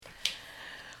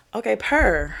Okay,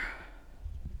 purr.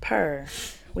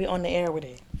 We on the air with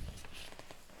it.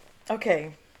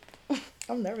 Okay.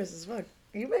 I'm nervous as fuck.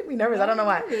 You make me nervous. I don't know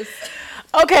why.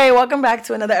 Okay, welcome back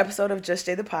to another episode of Just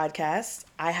Jay the podcast.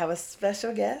 I have a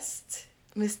special guest,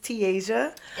 Miss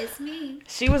Tiaja. It's me.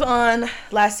 She was on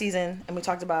last season, and we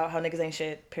talked about how niggas ain't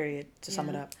shit, period, to sum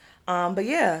it up. But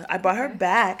yeah, I brought her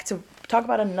back to talk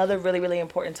about another really, really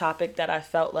important topic that I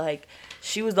felt like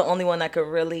she was the only one that could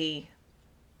really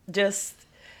just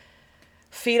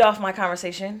feed off my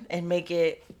conversation and make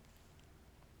it.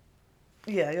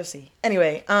 Yeah, you'll see.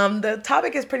 Anyway, the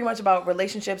topic is pretty much about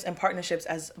relationships and partnerships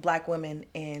as Black women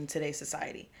in today's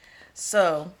society.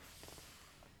 So,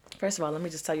 first of all, let me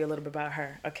just tell you a little bit about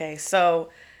her. Okay,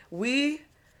 so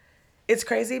it's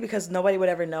crazy because nobody would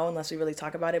ever know unless we really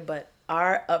talk about it, but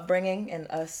our upbringing and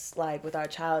us, like, with our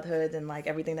childhood and, like,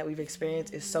 everything that we've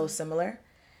experienced is so similar.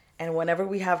 And whenever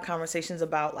we have conversations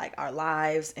about, like, our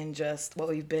lives and just what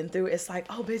we've been through, it's like,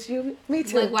 oh, bitch, me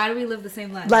too. Like, why do we live the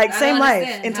same life? Like, same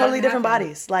life in totally different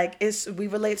bodies. Like, we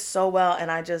relate so well, and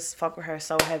I just fuck with her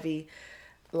so heavy.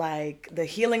 Like, the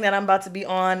healing that I'm about to be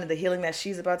on, the healing that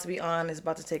she's about to be on is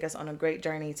about to take us on a great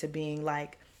journey to being,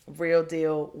 like, real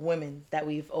deal women that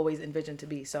we've always envisioned to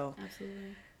be. So,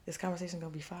 absolutely, this conversation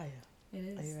gonna be fire. It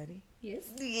is. Are you ready? Yes.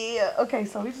 Yeah. Okay,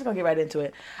 so we're just gonna get right into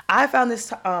it. I found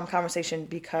this conversation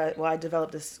I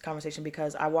developed this conversation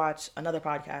because I watched another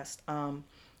podcast, and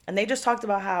they just talked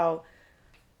about how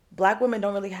Black women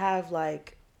don't really have,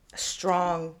 like,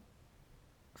 strong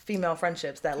female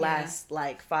friendships that last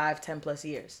like 5-10 plus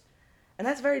years, and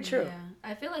that's very true. Yeah,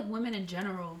 I feel like women in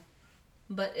general,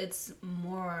 but it's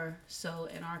more so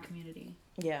in our community.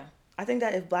 Yeah, I think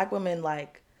that if Black women,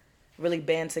 like, really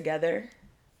band together,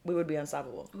 we would be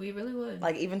unstoppable. We really would.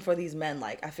 Like, even for these men,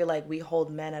 like, I feel like we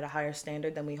hold men at a higher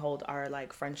standard than we hold our,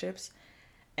 like, friendships.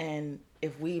 And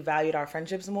if we valued our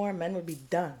friendships more, men would be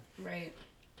done. Right.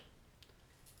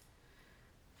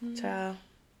 Child.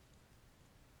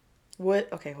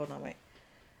 Okay, hold on, wait.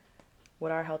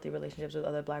 Would our healthy relationships with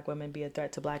other Black women be a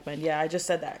threat to Black men? Yeah, I just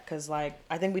said that because, like,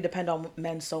 I think we depend on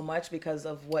men so much because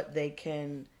of what they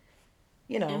can,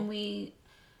 you know.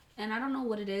 And I don't know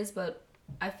what it is, but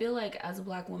I feel like as a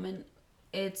Black woman,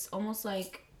 it's almost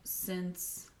like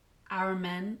since our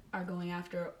men are going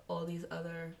after all these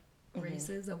other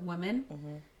races of women,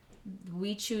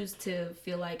 we choose to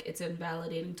feel like it's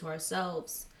invalidating to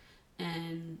ourselves,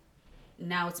 and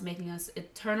now it's making us we're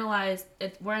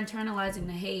internalizing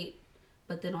the hate,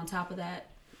 but then on top of that,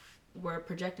 we're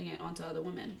projecting it onto other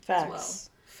women as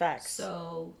well. Facts.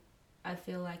 So I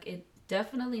feel like it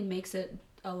definitely makes it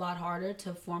a lot harder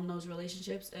to form those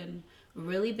relationships and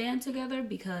really band together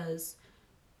because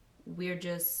we're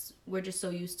just so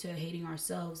used to hating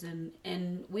ourselves,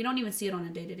 and we don't even see it on a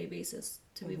day-to-day basis,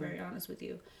 to be very honest with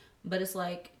you. But it's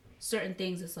like certain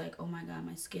things, it's like, oh my god,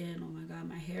 my skin, oh my god,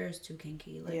 my hair is too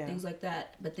kinky, like things like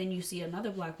that. But then you see another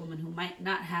Black woman who might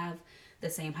not have the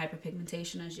same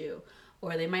hyperpigmentation as you,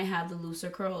 or they might have the looser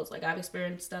curls. Like, I've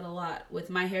experienced that a lot with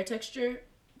my hair texture.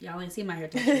 Y'all ain't seen my hair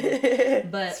texture,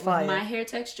 but with my hair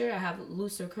texture, I have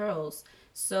looser curls.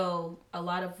 So a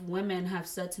lot of women have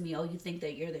said to me, oh, you think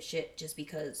that you're the shit just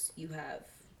because you have,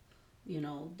 you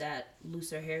know, that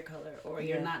looser hair color, or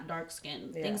you're not dark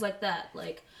skinned, things like that.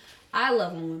 Like, I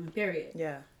love on women, period.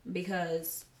 Yeah.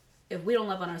 Because if we don't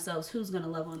love on ourselves, who's going to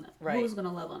love on them? Right. Who's going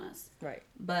to love on us? Right.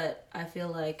 But I feel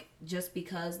like just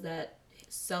because that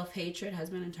self-hatred has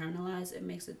been internalized, it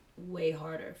makes it way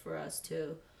harder for us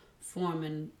to form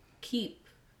and keep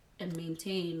and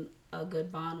maintain a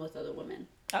good bond with other women.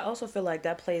 I also feel like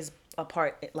that plays a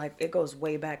part, like, it goes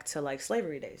way back to, like,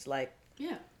 slavery days. Like,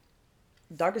 yeah,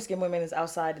 darker skinned women is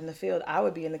outside in the field. I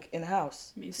would be in the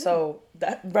house. Me too. So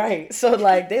so,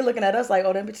 like, they looking at us like,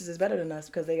 oh, them bitches is better than us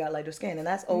because they got lighter skin, and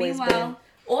that's always been.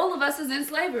 All of us is in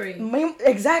slavery.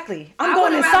 Exactly. I'm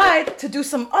going inside to do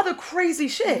some other crazy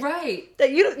shit. Right.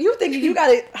 That you think you got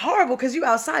it horrible because you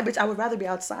outside, bitch. I would rather be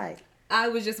outside. I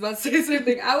was just about to say the same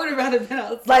thing. I would have rather been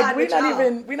outside. Like,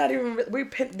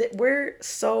 we're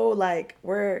so, like,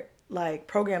 we're, like,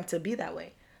 programmed to be that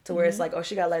way. To where it's like, oh,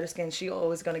 she got lighter skin, she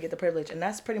always gonna get the privilege. And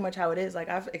that's pretty much how it is. Like,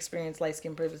 I've experienced light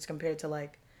skin privilege compared to,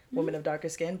 like, women of darker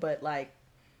skin, but, like,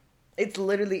 it's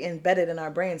literally embedded in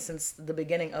our brains since the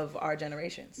beginning of our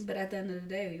generations. But at the end of the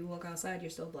day, you walk outside,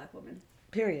 you're still a Black woman.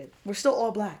 Period. We're still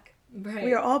all Black. Right.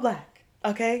 We are all Black.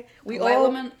 Okay? A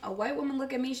white woman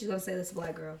look at me, she's gonna say that's a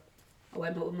Black girl. A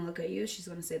white woman look at you, she's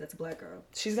gonna say that's a Black girl.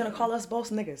 She's gonna call us both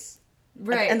niggas.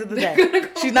 Right. At the end of the day.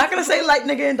 She's not gonna say light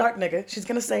nigga and dark nigga. She's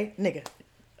gonna say nigga.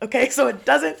 Okay? So it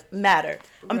doesn't matter.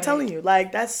 I'm telling you.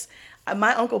 Like, that's...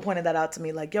 My uncle pointed that out to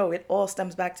me. Like, yo, it all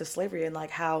stems back to slavery and, like,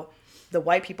 how the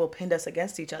white people pinned us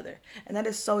against each other. And that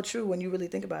is so true when you really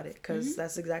think about it, because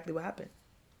that's exactly what happened.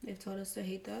 They've taught us to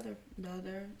hate the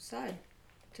other side,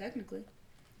 technically.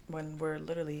 When we're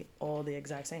literally all the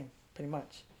exact same, pretty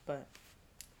much. But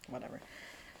whatever.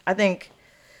 I think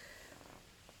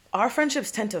our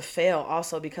friendships tend to fail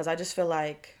also because I just feel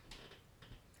like,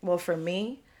 well, for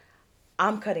me,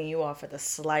 I'm cutting you off at the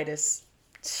slightest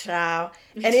child.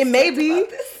 And it may be,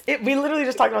 we literally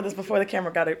just talked about this before the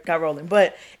camera got rolling,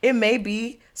 but it may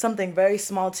be something very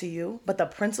small to you, but the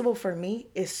principle for me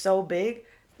is so big.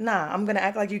 Nah, I'm going to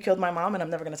act like you killed my mom and I'm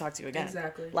never going to talk to you again.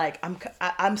 Exactly. Like,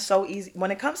 I'm so easy.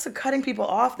 When it comes to cutting people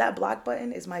off, that block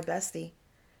button is my bestie.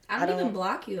 I don't even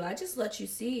block you. I just let you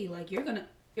see, like, you're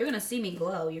gonna see me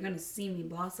glow. You're gonna see me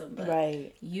blossom. But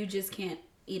right. You just can't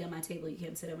eat at my table. You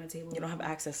can't sit at my table. You don't have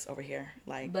access over here.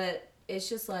 Like. But it's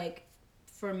just like,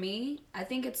 for me, I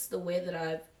think it's the way that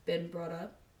I've been brought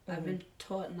up. I've been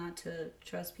taught not to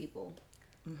trust people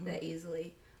that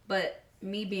easily. But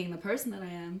me being the person that I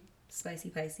am, spicy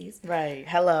Pisces. Right.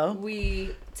 Hello.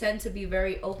 We tend to be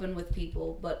very open with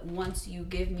people, but once you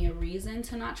give me a reason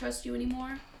to not trust you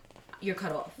anymore, you're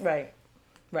cut off. Right.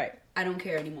 Right. I don't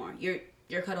care anymore.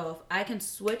 You're cut off. I can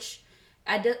switch.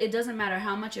 It doesn't matter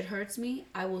how much it hurts me.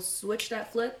 I will switch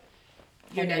that flip.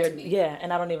 You're dead to me. Yeah,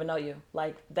 and I don't even know you.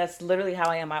 Like, that's literally how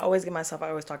I am. I always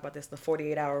talk about this, the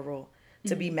 48-hour rule.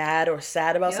 To be mad or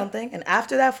sad about something. And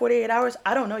after that 48 hours,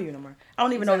 I don't know you no more. I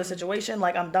don't even know the situation.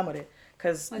 Like, I'm done with it.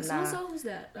 Because, like, so who's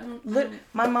that? I don't.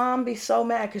 My mom be so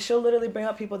mad because she'll literally bring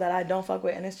up people that I don't fuck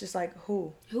with. And it's just like,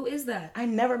 who? Who is that? I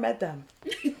never met them.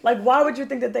 Like, why would you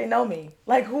think that they know me?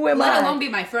 Like, who am I? Let alone be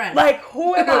my friend. Like,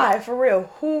 who am I? For real.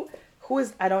 Who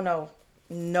is, I don't know.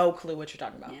 No clue what you're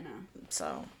talking about. You know.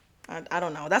 So, I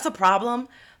don't know. That's a problem.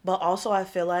 But also, I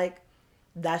feel like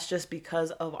that's just because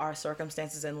of our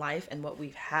circumstances in life and what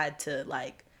we've had to,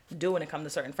 like, do when it comes to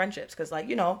certain friendships. Because, like,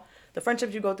 you know, the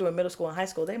friendships you go through in middle school and high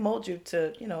school, they mold you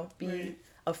to, you know, be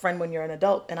a friend when you're an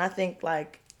adult. And I think,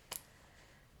 like,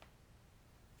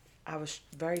 I was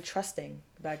very trusting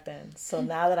back then. So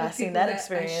now that I've seen that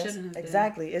experience,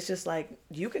 exactly, it's just like,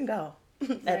 you can go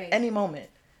at any moment.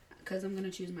 Because I'm going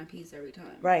to choose my peace every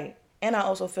time. Right. And I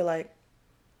also feel like,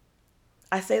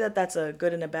 I say that that's a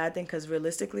good and a bad thing because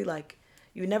realistically, like,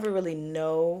 you never really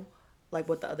know, like,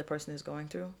 what the other person is going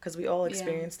through because we all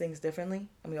experience things differently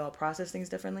and we all process things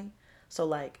differently. So,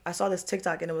 like, I saw this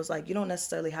TikTok and it was like, you don't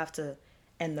necessarily have to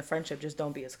end the friendship, just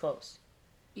don't be as close.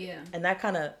 Yeah. And that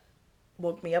kind of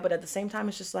woke me up, but at the same time,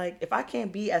 it's just like, if I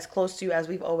can't be as close to you as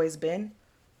we've always been,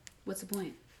 what's the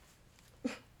point?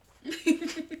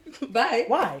 Bye.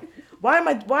 Why?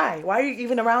 Why are you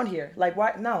even around here? Like,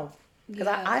 why? No. Because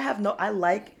I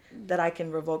like that I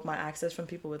can revoke my access from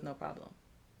people with no problem.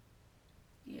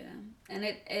 Yeah. And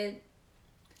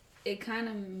it kind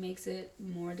of makes it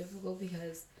more difficult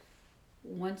because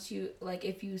once you, like,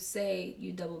 if you say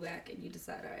you double back and you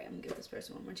decide, all right, I'm gonna give this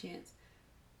person one more chance,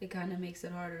 it kind of makes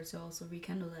it harder to also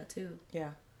rekindle that too.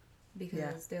 Yeah.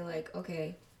 Because they're like,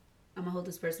 okay, I'm gonna hold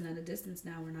this person at a distance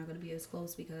now. We're not gonna be as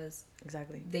close because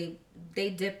exactly they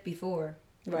dipped before,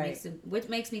 which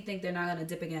makes me think they're not gonna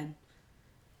dip again.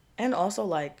 And also,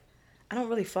 like, I don't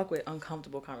really fuck with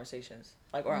uncomfortable conversations,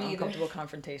 like, or uncomfortable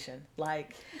confrontation.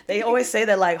 Like, they always say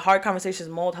that, like, hard conversations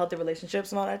mold healthy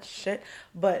relationships and all that shit.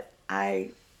 But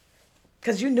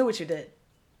because you knew what you did.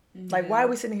 Like, why are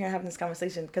we sitting here having this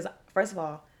conversation? Because, first of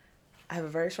all, I have a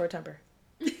very short temper.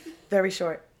 Very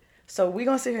short. So we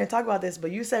gonna sit here and talk about this,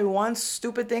 but you say one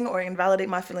stupid thing or invalidate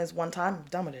my feelings one time, I'm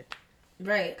done with it.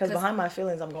 Right. Because behind my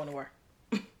feelings, I'm going to war.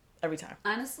 Every time.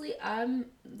 Honestly, I'm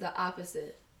the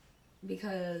opposite.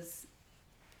 Because,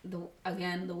 the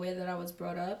way that I was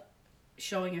brought up,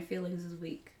 showing your feelings is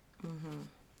weak. Mm-hmm.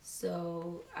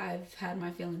 So I've had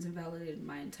my feelings invalidated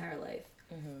my entire life.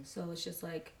 Mm-hmm. So it's just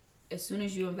like, as soon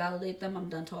as you invalidate them, I'm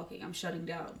done talking. I'm shutting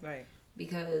down. Right.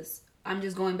 Because I'm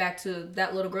just going back to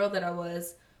that little girl that I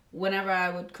was. Whenever I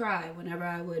would cry, whenever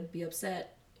I would be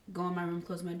upset, go in my room,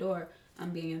 close my door, I'm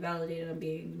being invalidated, I'm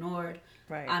being ignored.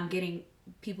 Right.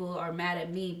 People are mad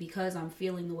at me because I'm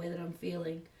feeling the way that I'm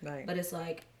feeling. Right. But it's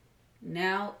like,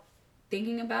 now,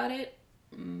 thinking about it,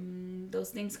 those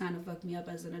things kind of fuck me up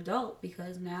as an adult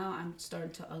because now I'm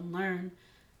starting to unlearn.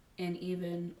 And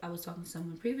even, I was talking to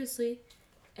someone previously,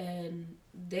 and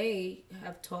they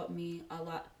have taught me a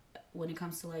lot when it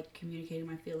comes to, like, communicating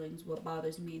my feelings, what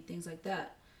bothers me, things like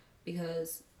that.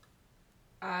 Because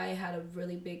I had a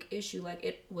really big issue. Like,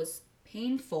 it was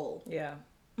painful. Yeah.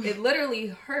 It literally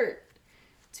hurt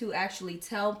to actually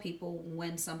tell people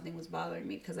when something was bothering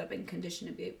me because I've been conditioned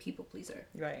to be a people pleaser.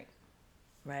 Right.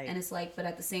 Right. And it's like, but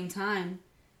at the same time,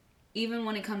 even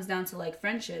when it comes down to, like,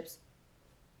 friendships,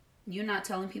 you not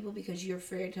telling people because you're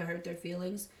afraid to hurt their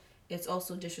feelings, it's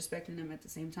also disrespecting them at the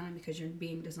same time because you're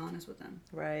being dishonest with them.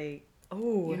 Right.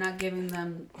 Oh. You're not giving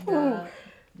them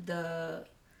the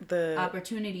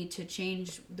opportunity to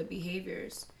change the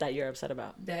behaviors that you're upset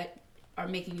about, that are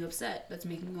making you upset, that's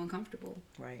making you uncomfortable.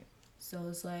 Right. So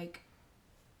it's like,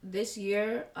 this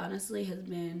year honestly has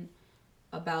been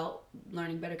about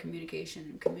learning better communication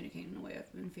and communicating the way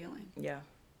I've been feeling. Yeah.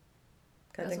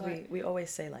 I think we always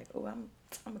say like, oh, I'm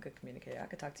a good communicator. I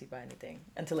could talk to you about anything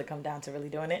until it comes down to really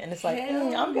doing it, and it's like,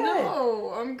 I'm good.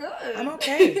 No, I'm good. I'm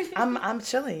okay. I'm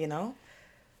chilling, you know.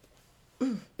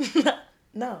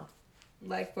 No.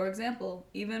 Like, for example,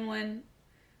 even when,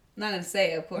 I'm not gonna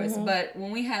say it, of course, but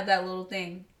when we had that little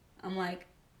thing, I'm like,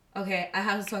 okay, I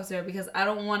have to talk to her because I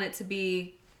don't want it to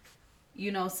be,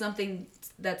 you know, something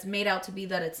that's made out to be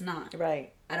that it's not.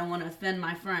 Right. I don't want to offend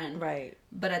my friend. Right.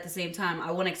 But at the same time,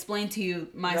 I want to explain to you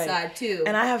my side too.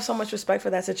 And I have so much respect for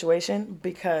that situation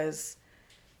because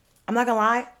I'm not gonna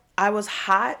lie, I was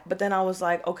hot, but then I was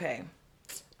like, okay,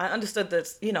 I understood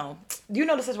this, you know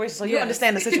the situation, so you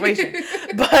understand the situation.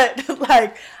 But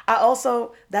like,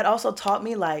 that also taught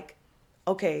me like,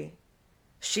 okay,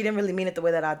 she didn't really mean it the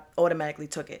way that I automatically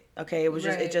took it. Okay, it was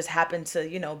just it just happened to,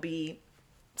 you know, be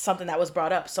something that was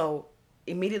brought up. So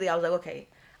immediately I was like, okay,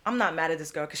 I'm not mad at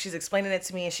this girl because she's explaining it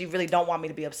to me and she really don't want me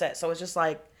to be upset. So it's just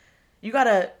like, you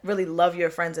gotta really love your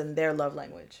friends in their love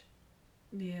language.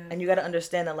 Yeah. And you gotta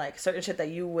understand that like certain shit that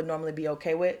you would normally be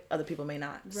okay with, other people may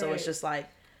not. Right. So it's just like,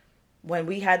 when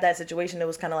we had that situation, it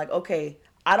was kind of like, okay,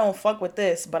 I don't fuck with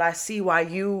this, but I see why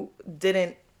you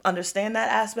didn't understand that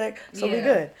aspect. So we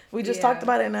good. We just talked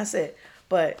about it and that's it.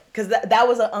 But because that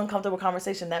was an uncomfortable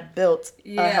conversation that built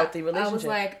a healthy relationship. I was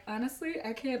like, honestly,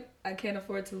 I can't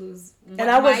afford to lose. And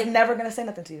I was never gonna say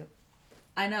nothing to you.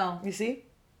 I know. You see,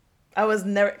 I was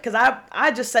never, because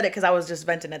I just said it because I was just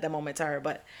venting at that moment to her,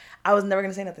 but I was never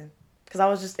gonna say nothing because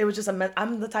it was just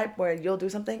I'm the type where you'll do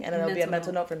something and it'll be a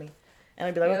mental note for me, and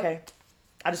I'd be like, okay,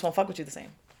 I just won't fuck with you the same.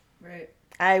 Right.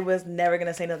 I was never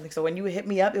gonna say nothing. So when you hit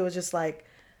me up, it was just like,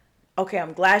 okay,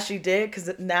 I'm glad she did,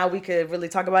 because now we could really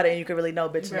talk about it and you could really know,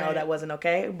 bitch, no, that wasn't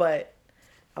okay. But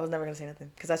I was never going to say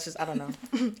nothing because that's just, I don't know.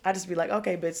 I just be like,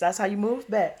 okay, bitch, that's how you move?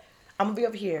 Bet. I'm going to be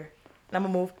over here and I'm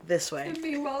going to move this way. And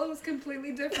meanwhile, it was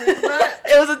completely different. But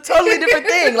it was a totally different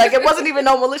thing. Like, it wasn't even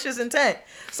no malicious intent.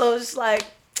 So it's just like,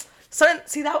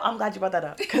 I'm glad you brought that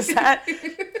up, because that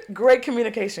great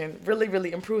communication really,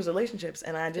 really improves relationships.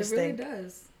 And I just think. It really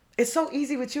does. It's so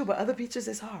easy with you, but other beaches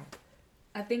it's hard.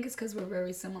 I think it's because we're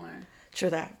very similar. True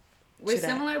that. We're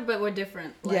similar, but we're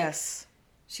different. Like, yes.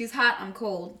 She's hot, I'm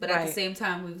cold, but at the same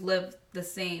time, we've lived the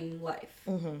same life.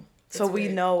 Mm-hmm. So we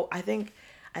know, I think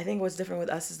what's different with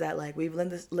us is that, like, we've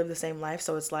lived the same life,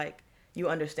 so it's like, you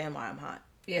understand why I'm hot.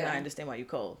 Yeah. And I understand why you're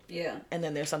cold. Yeah. And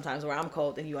then there's sometimes where I'm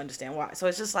cold and you understand why. So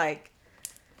it's just like,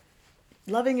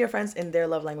 loving your friends in their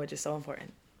love language is so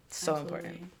important. So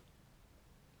important.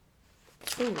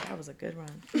 Ooh, that was a good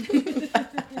run.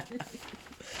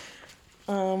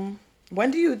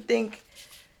 When do you think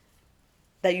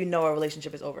that you know a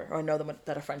relationship is over, or know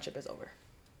that a friendship is over?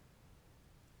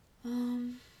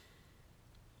 I'm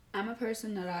a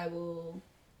person that I will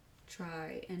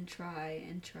try and try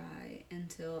and try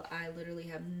until I literally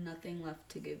have nothing left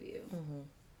to give you. Mm-hmm.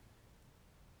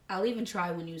 I'll even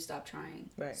try when you stop trying.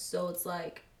 Right. So it's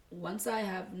like, once I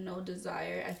have no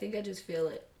desire, I think I just feel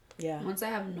it. Yeah. Once I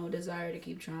have no desire to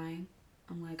keep trying,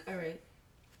 I'm like, all right.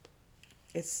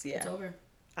 It's over.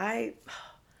 I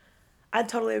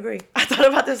totally agree. I thought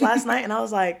about this last night and I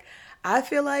was like, I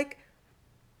feel like,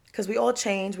 because we all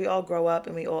change, we all grow up,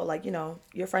 and we all, like, you know,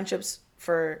 your friendships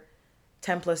for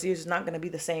 10 plus years is not going to be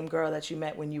the same girl that you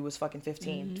met when you was fucking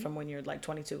 15 from when you're like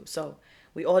 22. So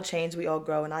we all change, we all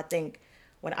grow. And I think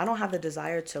when I don't have the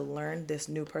desire to learn this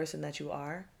new person that you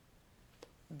are,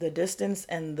 the distance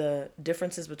and the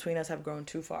differences between us have grown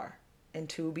too far and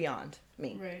too beyond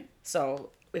me. Right.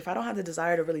 So if I don't have the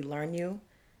desire to really learn you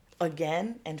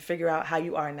again and figure out how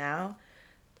you are now.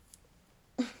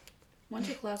 Once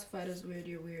you're classified as weird,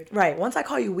 you're weird. Right. Once I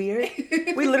call you weird,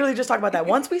 we literally just talked about that.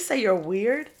 Once we say you're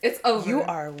weird, it's over. You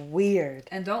are weird.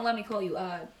 And don't let me call you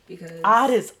odd, because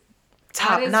odd is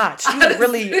top notch. You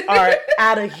really are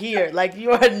out of here. Like,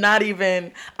 you are not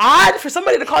even odd. For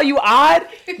somebody to call you odd,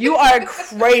 you are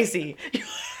crazy.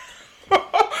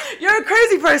 You're a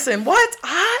crazy person. What?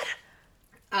 Odd?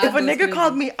 If a nigga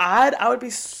called me odd, I would be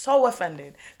so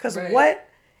offended. Because what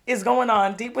is going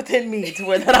on deep within me to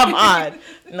where that I'm odd?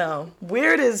 No.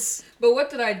 Weird is... But what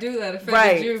did I do that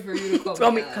offended you for you to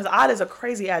call me odd? Because odd is a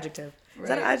crazy adjective. Is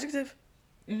that an adjective?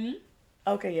 Mm-hmm.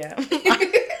 Okay, yeah.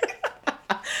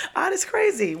 Odd is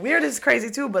crazy. Weird is crazy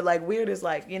too, but like weird is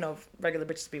like, regular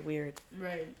bitches be weird.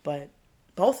 Right. But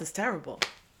both is terrible.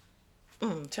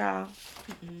 Child.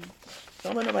 Mm-mm.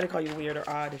 Don't let nobody call you weird or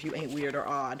odd if you ain't weird or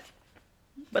odd.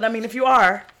 But I mean, if you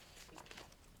are,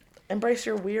 embrace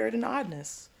your weird and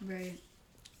oddness. Right.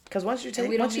 Because once you say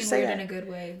weird that, in a good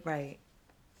way. Right.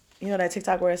 You know that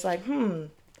TikTok where it's like,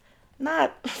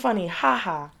 not funny,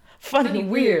 haha, funny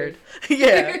weird.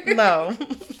 Yeah, no,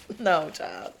 no,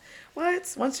 child.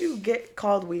 What? Once you get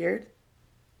called weird,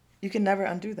 you can never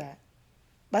undo that.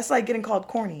 That's like getting called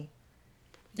corny.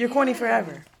 You're corny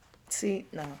forever. See,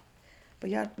 no.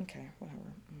 But yeah, okay, whatever.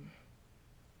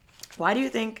 Why do you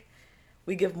think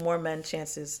we give more men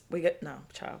chances?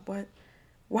 What?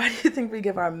 Why do you think we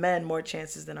give our men more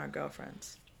chances than our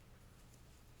girlfriends?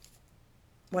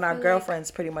 When our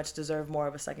girlfriends pretty much deserve more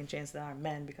of a second chance than our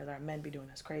men, because our men be doing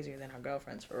us crazier than our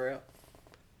girlfriends, for real.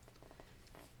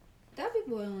 That be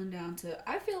boiling down to,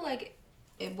 I feel like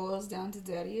it boils down to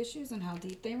daddy issues and how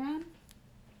deep they run.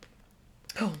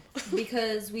 Boom.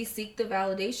 Because we seek the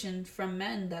validation from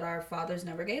men that our fathers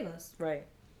never gave us. Right.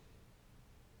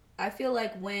 I feel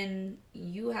like when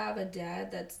you have a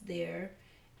dad that's there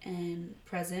and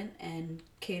present and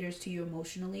caters to you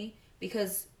emotionally,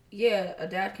 because yeah, a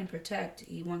dad can protect.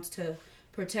 He wants to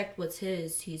protect what's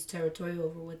his. He's territorial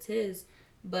over what's his.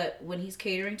 But when he's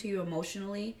catering to you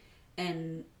emotionally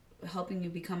and helping you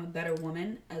become a better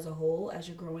woman as a whole as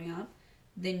you're growing up,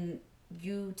 then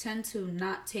you tend to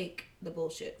not take the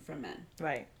bullshit from men.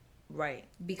 Right. Right.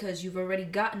 Because you've already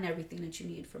gotten everything that you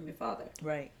need from your father.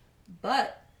 Right.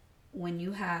 But when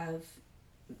you have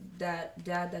that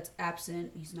dad that's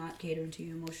absent, he's not catering to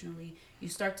you emotionally, you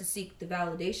start to seek the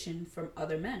validation from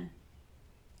other men.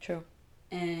 True.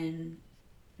 And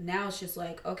now it's just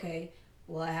like, okay,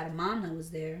 well, I had a mom that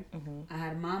was there. I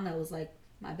had a mom that was like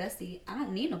my bestie. I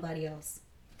don't need nobody else.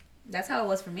 That's how it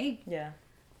was for me. Yeah.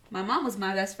 My mom was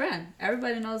my best friend.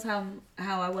 Everybody knows how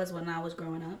I was when I was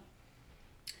growing up.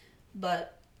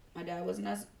 But my dad wasn't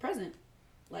as present.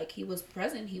 Like, he was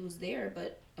present, he was there,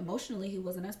 but emotionally he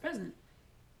wasn't as present.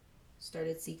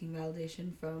 Started seeking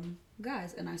validation from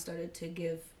guys, and I started to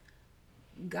give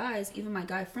guys, even my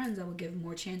guy friends, I would give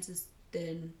more chances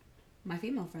than my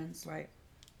female friends. Right.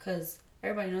 Because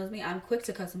everybody knows me, I'm quick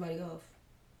to cut somebody off.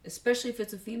 Especially if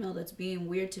it's a female that's being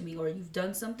weird to me, or you've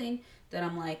done something that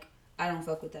I'm like, I don't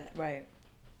fuck with that. Right.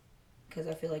 Because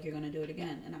I feel like you're going to do it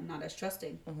again, and I'm not as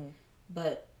trusting.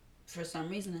 But for some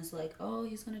reason, it's like, oh,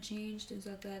 he's going to change, things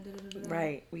like that. Da, da, da, da.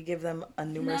 Right. We give them a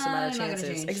numerous amount of chances.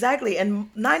 Change. Exactly. And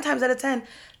 9 times out of 10,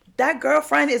 that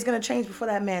girlfriend is going to change before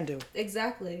that man do.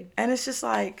 Exactly. And it's just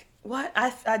like, what?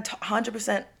 I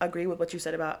 100% agree with what you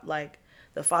said about, like,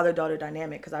 the father-daughter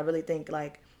dynamic, because I really think,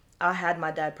 like, I had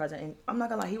my dad present, and I'm not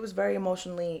going to lie, he was very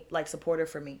emotionally, like, supportive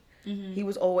for me. He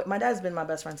was always, my dad's been my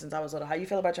best friend since I was little. How you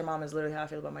feel about your mom is literally how I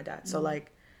feel about my dad. So,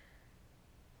 like,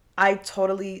 I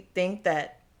totally think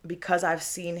that because I've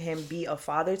seen him be a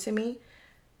father to me,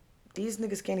 these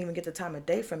niggas can't even get the time of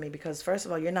day from me, because first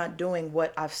of all, you're not doing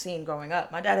what I've seen growing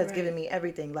up. My dad has given me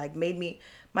everything, like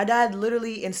my dad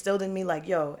literally instilled in me, like,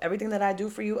 yo, everything that I do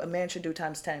for you, a man should do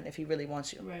times 10 if he really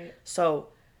wants you. Right. So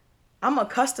I'm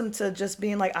accustomed to just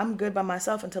being like, I'm good by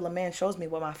myself until a man shows me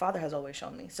what my father has always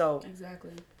shown me. So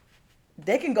exactly,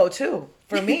 they can go too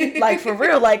for me, like, for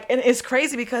real. Like, and it's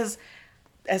crazy because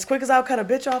as quick as I'll cut a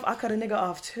bitch off, I'll cut a nigga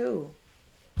off too.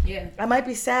 Yeah. I might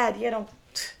be sad. Yeah,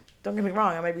 don't get me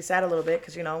wrong. I might be sad a little bit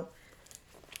because, your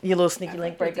little sneaky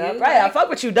link breakup. Right, I fuck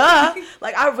with you, duh.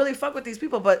 Like, I really fuck with these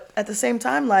people. But at the same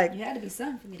time, like, you had to be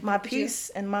something for me to my peace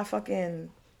and my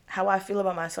fucking, how I feel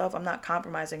about myself, I'm not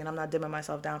compromising and I'm not dimming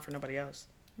myself down for nobody else.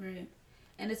 Right.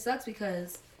 And it sucks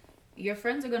because your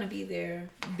friends are going to be there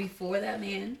before that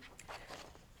man.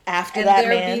 After that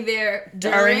man. And they'll be there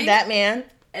during that man.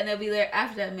 And they'll be there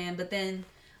after that man. But then,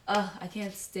 I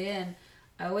can't stand.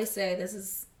 I always say, this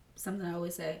is something I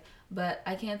always say, but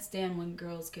I can't stand when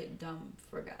girls get dumb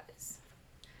for guys.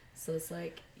 So it's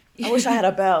like, I wish I had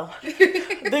a bell.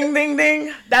 Ding, ding,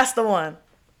 ding. That's the one.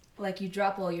 Like, you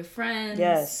drop all your friends.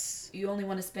 Yes. You only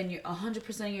want to spend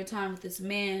 100% of your time with this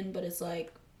man, but it's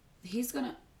like, he's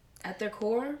gonna, at their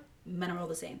core, men are all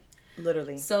the same.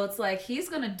 Literally. So it's like, he's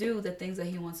gonna do the things that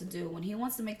he wants to do. When he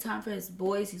wants to make time for his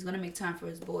boys, he's gonna make time for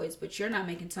his boys. But you're not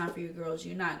making time for your girls.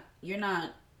 You're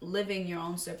not living your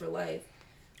own separate life.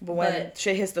 But when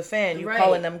shit hits the fan, you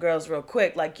calling them girls real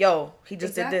quick, like, yo, he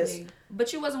just did this.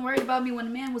 But you wasn't worried about me when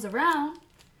the man was around.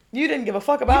 You didn't give a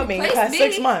fuck about me in the past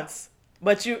 6 months.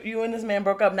 But you and this man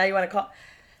broke up. Now you want to call.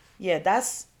 Yeah,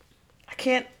 that's. I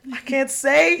can't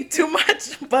say too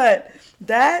much, but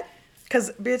that, because,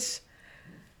 bitch,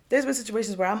 there's been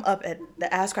situations where I'm up at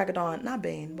the ass crack of dawn, not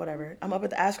Bane, whatever. I'm up at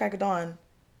the ass crack of dawn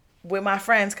with my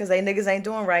friends because they niggas ain't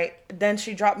doing right. Then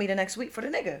she dropped me the next week for the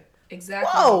nigga.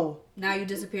 Exactly. Whoa. Now you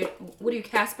disappeared. What are you,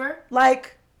 Casper?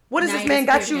 Like, what is Now this you man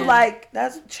got you disappeared again. like?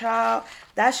 That's child.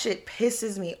 That shit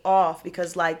pisses me off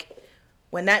because like,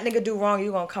 when that nigga do wrong,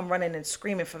 you gonna come running and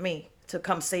screaming for me to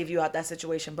come save you out that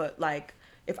situation. But like,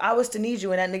 if I was to need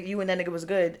you and that nigga, you and that nigga was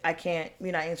good, I can't.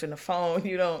 You're not answering the phone.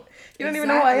 You don't even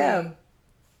know who I am.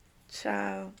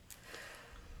 Child.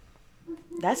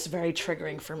 That's very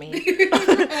triggering for me.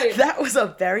 That was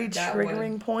a very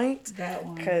triggering point. That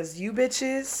one. Because you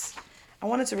bitches. I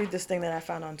wanted to read this thing that I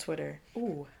found on Twitter.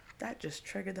 Ooh, that just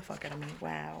triggered the fuck out of me.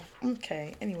 Wow.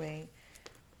 Okay, anyway.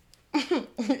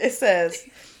 It says,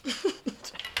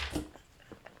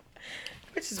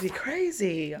 bitches be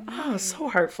crazy. Oh, so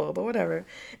hurtful, but whatever.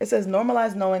 It says,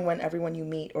 normalize knowing when everyone you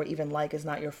meet or even like is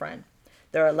not your friend.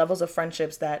 There are levels of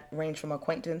friendships that range from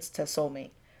acquaintance to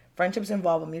soulmate. Friendships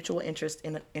involve a mutual interest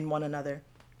in one another,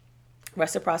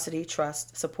 reciprocity,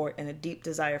 trust, support, and a deep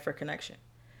desire for connection.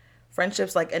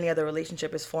 Friendships, like any other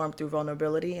relationship, is formed through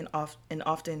vulnerability and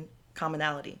often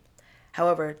commonality.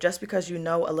 However, just because you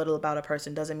know a little about a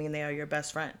person doesn't mean they are your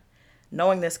best friend.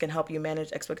 Knowing this can help you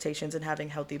manage expectations and having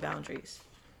healthy boundaries.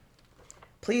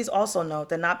 Please also note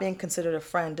that not being considered a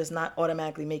friend does not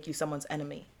automatically make you someone's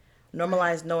enemy.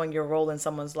 Normalize knowing your role in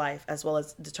someone's life, as well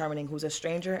as determining who's a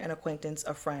stranger, an acquaintance,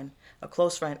 a friend, a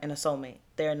close friend, and a soulmate.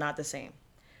 They are not the same.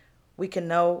 We can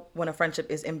know when a friendship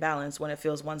is imbalanced when it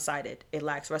feels one-sided. It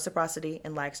lacks reciprocity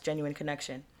and lacks genuine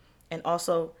connection. And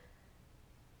also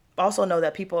know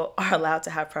that people are allowed to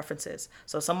have preferences.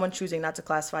 So someone choosing not to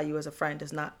classify you as a friend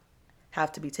does not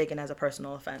have to be taken as a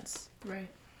personal offense. Right.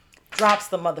 Drops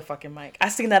the motherfucking mic. I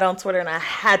seen that on Twitter and I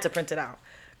had to print it out.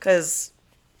 Because,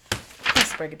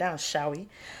 let's break it down, shall we?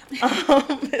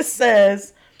 It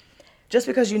says, just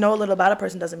because you know a little about a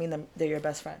person doesn't mean that they're your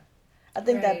best friend. I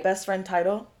think that best friend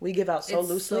title we give out It's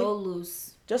loosely. so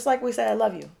loose. Just like we say I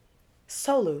love you.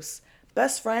 So loose.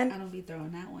 Best friend. I don't be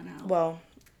throwing that one out. Well,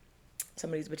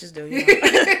 some of these bitches do. You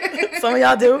know? Some of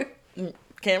y'all do.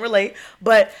 Can't relate.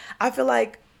 But I feel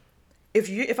like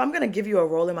if I'm gonna give you a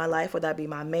role in my life, whether that be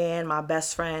my man, my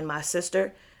best friend, my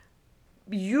sister,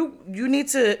 you need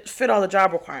to fit all the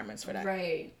job requirements for that.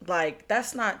 Right. Like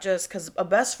that's not just because a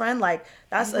best friend, like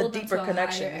that's a deeper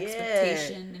connection.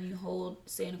 Expectation, and you hold,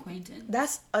 say, an acquaintance.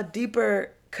 That's a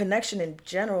deeper connection in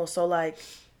general. So like,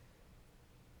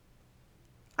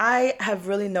 I have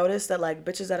really noticed that like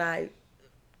bitches that I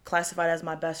classified as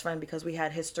my best friend because we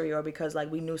had history or because like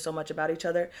we knew so much about each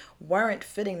other weren't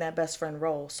fitting that best friend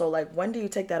role. So like, when do you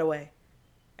take that away?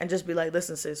 And just be like,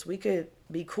 listen, sis, we could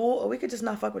be cool or we could just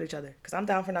not fuck with each other. Because I'm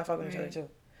down for not fucking with each other too.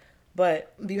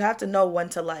 But you have to know when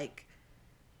to like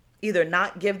either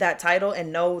not give that title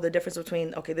and know the difference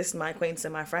between, okay, this is my acquaintance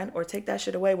and my friend, or take that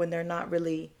shit away when they're not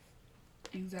really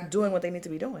doing what they need to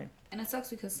be doing. And it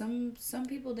sucks because some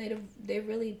people, they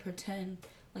really pretend.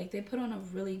 Like, they put on a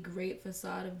really great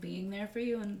facade of being there for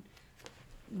you and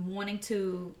wanting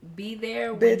to be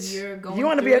there when you're going through it. You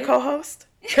want to be a co-host?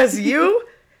 Because you...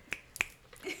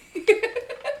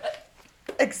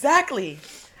 Exactly.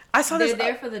 I saw this.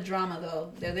 They're there for the drama,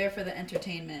 though. They're there for the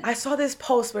entertainment. I saw this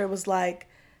post where it was like,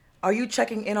 are you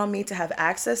checking in on me to have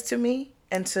access to me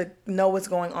and to know what's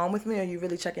going on with me? Or are you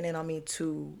really checking in on me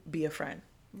to be a friend?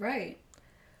 Right.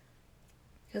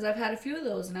 Because I've had a few of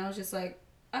those, and I was just like,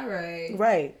 all right.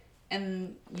 Right.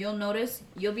 And you'll notice,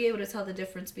 you'll be able to tell the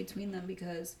difference between them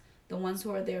because the ones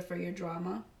who are there for your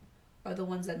drama are the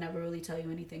ones that never really tell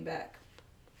you anything back.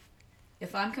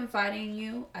 If I'm confiding in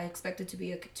you, I expect it to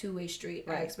be a two-way street.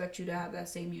 Right. I expect you to have that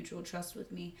same mutual trust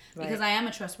with me because I am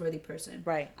a trustworthy person.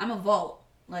 Right. I'm a vault.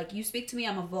 Like, you speak to me,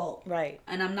 I'm a vault. Right.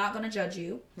 And I'm not going to judge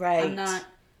you. Right. I'm not,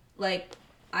 like,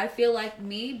 I feel like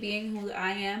me being who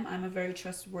I am, I'm a very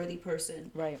trustworthy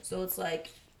person. Right. So it's like,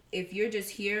 if you're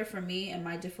just here for me in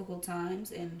my difficult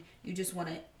times and you just want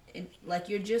to, like,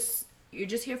 you're just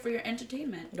here for your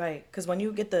entertainment. Right. Because when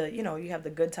you get the, you have the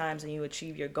good times and you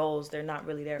achieve your goals, they're not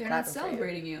really there. They're not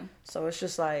celebrating you. So it's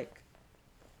just like,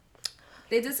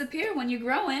 they disappear when you're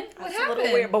growing. What happened? A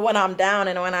little weird. But when I'm down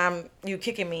and when you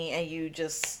kicking me and you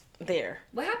just there.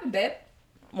 What happened, babe?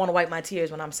 Want to wipe my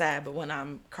tears when I'm sad, but when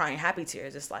I'm crying happy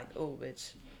tears, it's like, oh,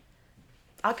 bitch.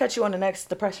 I'll catch you on the next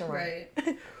depression run.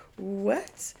 Right.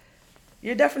 What?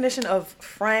 Your definition of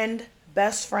friend,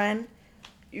 best friend,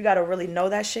 you got to really know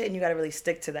that shit and you got to really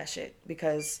stick to that shit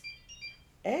because,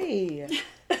 hey,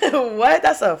 what?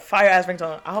 That's a fire-ass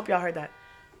ringtone. I hope y'all heard that.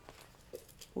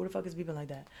 Who the fuck is beeping like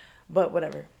that? But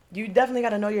whatever. You definitely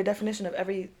got to know your definition of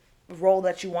every role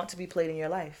that you want to be played in your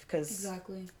life because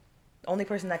exactly. The only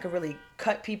person that could really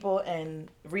cut people and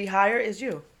rehire is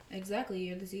you. Exactly.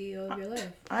 You're the CEO of your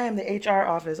life. I am the HR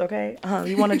office, okay?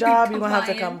 You want a job, you're going to have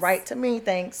to come right to me,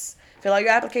 thanks. Fill out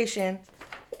your application.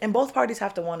 And both parties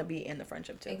have to want to be in the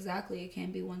friendship, too. Exactly. It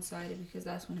can't be one-sided because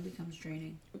that's when it becomes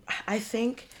draining. I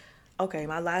think, okay,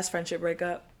 my last friendship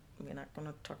breakup, we're not going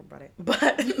to talk about it,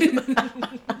 but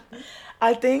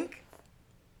I think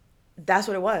that's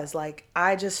what it was. Like,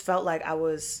 I just felt like I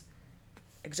was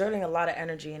exerting a lot of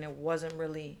energy and it wasn't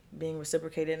really being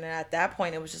reciprocated. And at that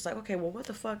point, it was just like, okay, well, what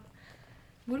the fuck?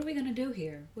 What are we going to do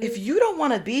here? If you don't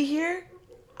want to be here,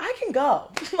 I can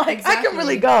go. Like, exactly. I can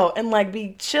really go and, like,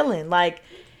 be chilling. Like,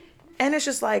 and it's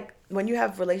just like when you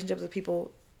have relationships with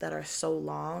people that are so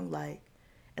long, like,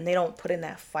 and they don't put in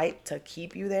that fight to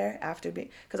keep you there after being,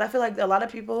 because I feel like a lot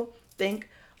of people think,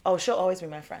 oh, she'll always be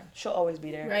my friend. She'll always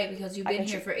be there. Right, because you've been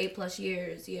here for 8+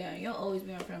 years. Yeah, you'll always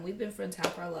be my friend. We've been friends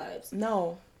half our lives.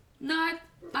 No. No,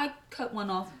 I cut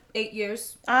one off. 8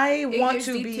 years. I want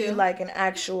to be too. Like an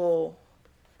actual,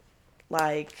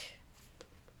 like,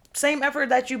 same effort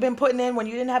that you've been putting in when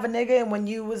you didn't have a nigga and when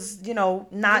you was, you know,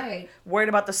 not worried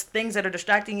about the things that are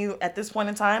distracting you at this point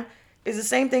in time is the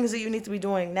same things that you need to be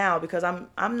doing now, because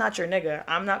I'm not your nigga.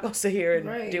 I'm not going to sit here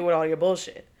and deal with all your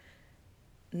bullshit.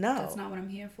 No. That's not what I'm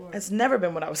here for. It's never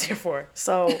been what I was here for.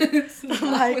 So,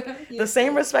 like, the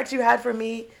same respect you had for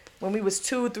me when we was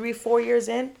 2, 3, 4 years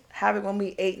in, have it when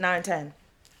we 8, 9, 10.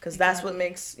 Because that's what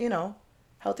makes, you know,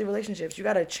 healthy relationships. You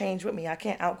got to change with me. I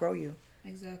can't outgrow you.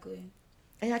 Exactly.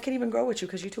 And I can't even grow with you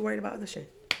because you're too worried about other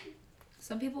shit.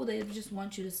 Some people, they just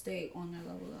want you to stay on their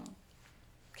level, though.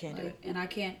 Can't do it. And I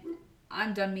can't.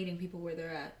 I'm done meeting people where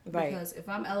they're at. Right. Because if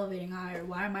I'm elevating higher,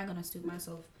 why am I going to stoop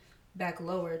myself back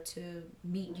lower to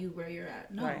meet you where you're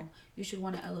at? No. Right. You should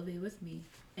want to elevate with me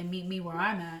and meet me where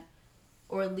I'm at.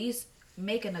 Or at least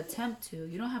make an attempt to.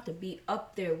 You don't have to be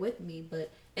up there with me,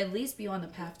 but at least be on the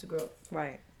path to growth.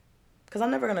 Right. Because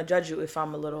I'm never going to judge you if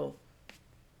I'm a little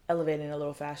elevating a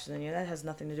little faster than you. That has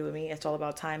nothing to do with me. It's all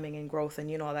about timing and growth and,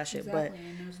 you know, all that shit. Exactly. But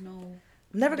and there's I'm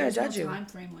never going to judge you. There's no time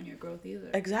frame on your growth either.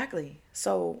 Exactly.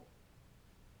 So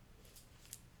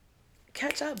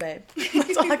catch up, babe.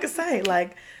 That's all I can say.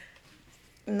 Like,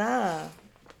 nah.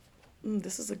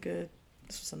 This was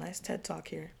a nice TED Talk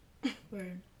here.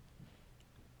 Word.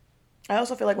 I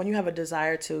also feel like when you have a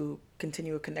desire to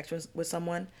continue a connection with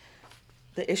someone,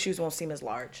 the issues won't seem as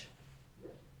large.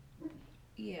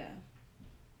 Yeah.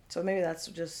 So maybe that's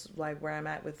just like where I'm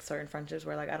at with certain friendships,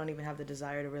 where like I don't even have the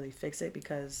desire to really fix it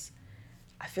because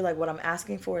I feel like what I'm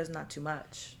asking for is not too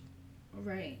much.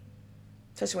 Right.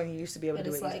 Especially when you used to be able to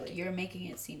do it easily. But it's like you're making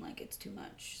it seem like it's too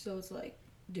much. So it's like,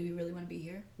 do we really want to be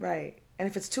here? Right. And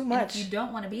if it's too much, if you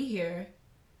don't want to be here,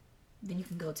 then you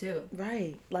can go too.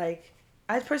 Right. Like,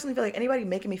 I personally feel like anybody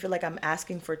making me feel like I'm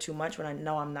asking for too much when I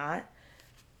know I'm not,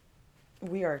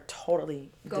 we are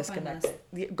totally disconnected.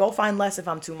 Go find less if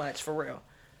I'm too much, for real.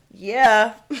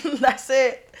 Yeah, that's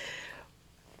it.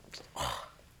 Oh,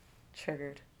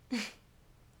 triggered.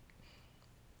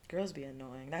 Girls be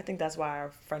annoying. I think that's why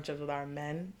our friendships with our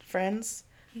men friends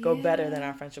go better than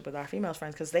our friendship with our female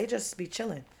friends, because they just be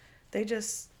chilling.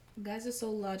 Guys are so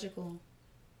logical.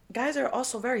 Guys are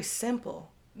also very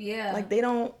simple. Yeah. Like, they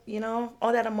don't, you know,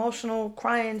 all that emotional,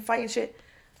 crying, fighting shit.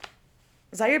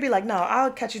 Zaire be like, no,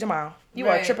 I'll catch you tomorrow. You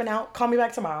are tripping out. Call me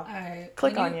back tomorrow. All right.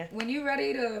 Click on you. When you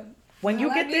ready to... When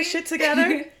you get this shit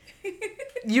together,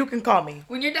 you can call me.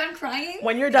 When you're done crying?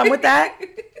 When you're done with that,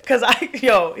 because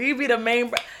he be the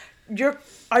main...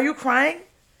 Are you crying?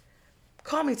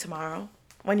 Call me tomorrow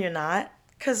when you're not.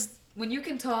 Because... When you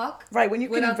can talk. Right, when you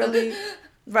can really...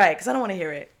 Right, because I don't want to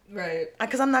hear it. Right.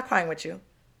 Because I'm not crying with you.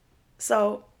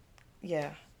 So,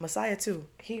 yeah. Messiah, too.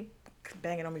 He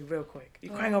banging on me real quick. You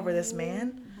crying over this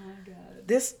man? Oh, my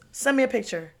God. Send me a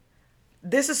picture.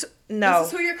 This is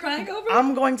who you're crying over?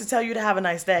 I'm going to tell you to have a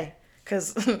nice day.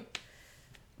 Because,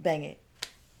 bang it.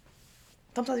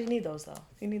 Sometimes you need those, though.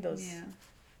 You need those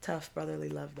tough brotherly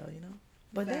love, though, you know?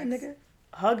 But then, nigga,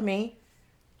 hug me.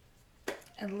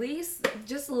 At least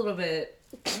just a little bit.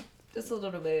 Just a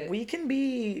little bit. We can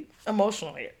be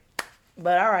emotional here.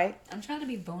 But all right. I'm trying to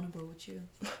be vulnerable with you.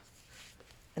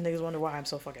 And niggas wonder why I'm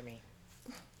so fucking mean.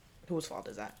 Whose fault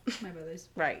is that? My brother's.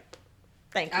 Right.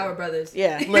 Thank you. Our brothers.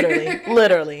 Yeah, literally.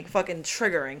 Literally. Fucking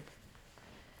triggering.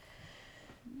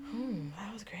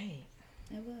 That was great.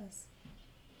 It was.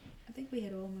 I think we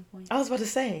hit all my points. I was about to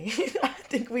say. I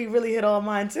think we really hit all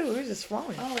mine too. We were just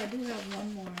flowing. Oh, I do have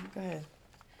one more. Go ahead.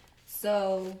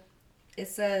 So, it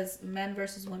says men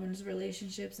versus women's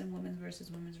relationships and women versus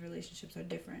women's relationships are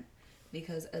different.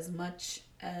 Because as much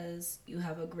as you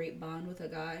have a great bond with a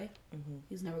guy,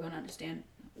 he's never going to understand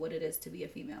what it is to be a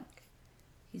female.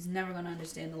 he's never going to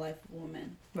understand the life of a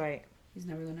woman. Right. He's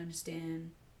never going to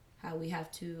understand how we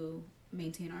have to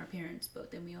maintain our appearance,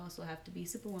 but then we also have to be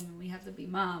superwoman. We have to be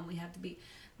mom.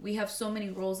 We have so many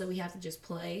roles that we have to just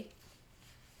play.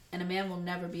 And a man will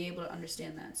never be able to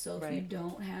understand that. So if you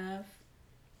don't have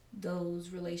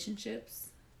those relationships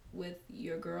with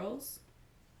your girls,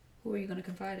 who are you going to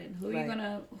confide in?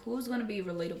 Who's going to be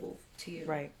relatable to you?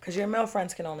 Right. Because your male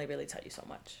friends can only really tell you so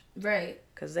much. Right.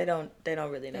 Because they don't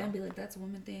really know. They'll be like, that's a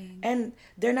woman thing. And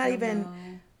they're not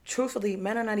even, truthfully,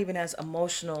 men are not even as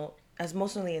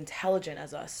emotionally intelligent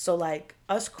as us. So like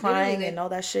us crying and all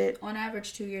that shit, on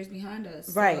average 2 years behind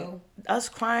us, right? So. Us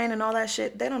crying and all that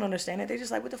shit, they don't understand it. They're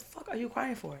just like, what the fuck are you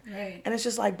crying for? Right. And it's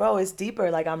just like, bro, it's deeper.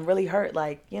 Like, I'm really hurt.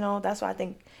 Like, you know, that's why I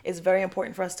think it's very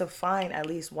important for us to find at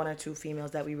least one or two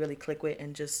females that we really click with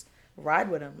and just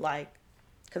ride with them. Like,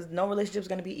 because no relationship's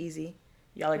gonna be easy.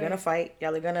 Y'all are gonna fight.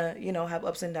 Y'all are gonna, you know, have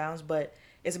ups and downs, but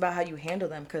it's about how you handle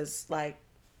them. Because like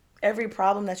every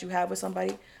problem that you have with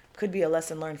somebody could be a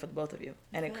lesson learned for the both of you,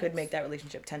 and it could make that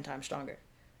relationship 10 times stronger.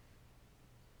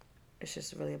 It's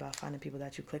just really about finding people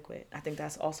that you click with. I think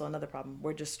that's also another problem.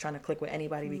 We're just trying to click with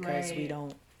anybody because we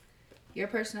don't. Your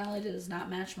personality does not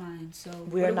match mine, so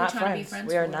we are not friends.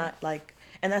 We are not like,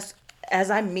 and that's as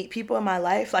I meet people in my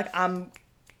life. Like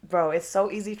bro, it's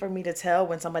so easy for me to tell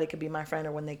when somebody could be my friend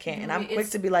or when they can't, and I'm quick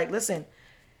to be like, listen,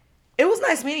 it was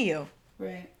nice meeting you.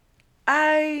 Right.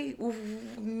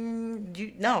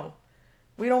 No.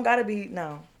 We don't gotta be,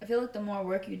 no. I feel like the more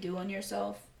work you do on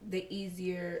yourself, the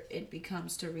easier it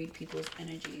becomes to read people's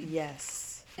energy.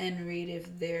 Yes. And read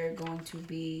if they're going to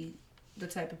be the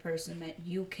type of person that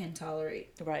you can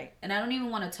tolerate. Right. And I don't even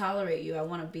want to tolerate you. I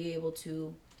want to be able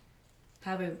to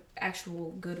have an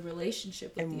actual good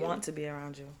relationship with you. And want to be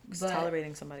around you. Because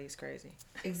tolerating somebody is crazy.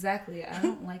 Exactly. I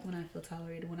don't like when I feel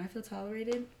tolerated. When I feel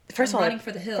tolerated, I'm running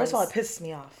for the hills. First of all, it pisses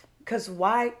me off. Because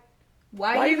why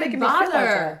are you making bother? me feel like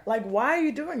that? Like, why are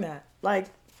you doing that? Like,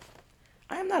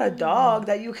 I am not a dog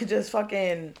that you could just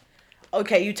fucking,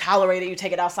 okay, you tolerate it, you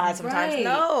take it outside sometimes. Right.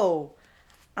 No.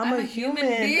 I'm a human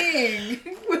being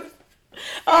with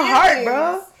a heart,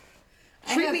 bro.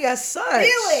 Treat me as such.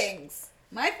 Feelings.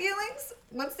 My feelings,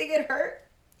 once they get hurt.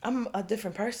 I'm a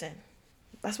different person.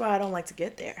 That's why I don't like to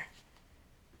get there.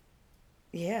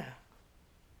 Yeah.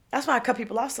 That's why I cut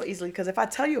people off so easily, because if I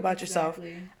tell you about yourself,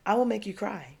 I will make you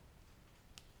cry.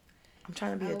 I'm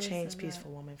trying to be a changed,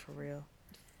 peaceful woman for real.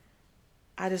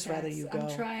 I just rather you go.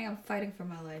 I'm fighting for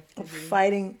my life. I'm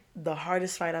fighting the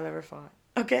hardest fight I've ever fought.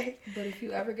 Okay? But if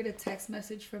you ever get a text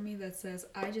message from me that says,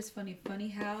 I just funny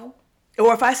how.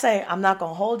 Or if I say, I'm not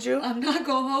going to hold you. I'm not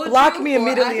going to hold you. Block me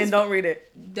immediately and don't read it.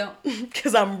 Don't.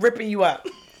 Because I'm ripping you up.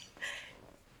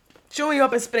 Chewing you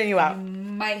up and spitting you out. You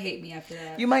might hate me after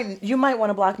that. You might want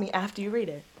to block me after you read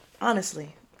it.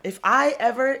 Honestly. If I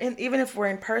ever, even if we're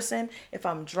in person, if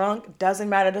I'm drunk, doesn't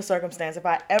matter the circumstance. If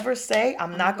I ever say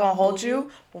I'm not going to hold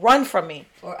you, run from me.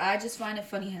 Or I just find it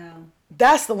funny how.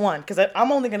 That's the one. Because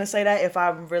I'm only going to say that if I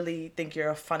really think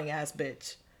you're a funny ass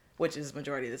bitch. Which is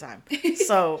majority of the time.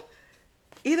 So,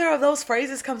 either of those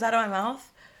phrases comes out of my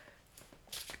mouth,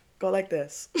 go like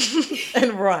this.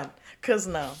 And run. Because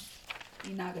no.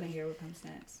 You're not going to hear what comes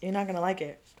next. You're not going to like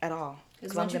it at all.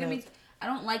 Because I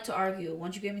don't like to argue.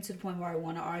 Once you get me to the point where I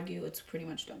want to argue, it's pretty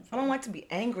much done for I don't like to be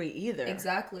angry either.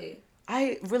 Exactly.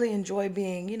 I really enjoy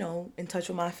being, in touch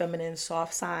with my feminine,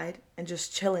 soft side and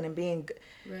just chilling and being...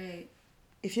 Right.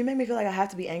 If you make me feel like I have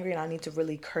to be angry and I need to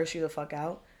really curse you the fuck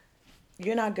out,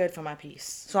 you're not good for my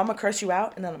peace. So I'm going to curse you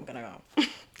out and then I'm going to go.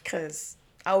 Because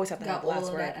I always have to have the last word.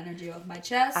 Got all of that energy off my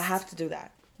chest. I have to do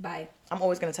that. Bye. I'm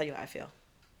always going to tell you how I feel.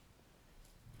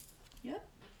 Yep.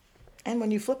 And when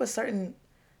you flip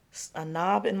a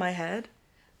knob in my head.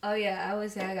 Oh, yeah. I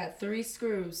always say I got 3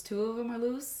 screws. 2 of them are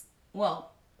loose.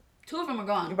 Well, 2 of them are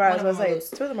gone. Right, I was going to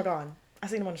say, 2 of them are gone. I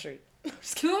seen them on the street. 2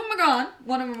 of them are gone.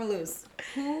 1 of them are loose.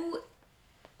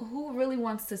 Who really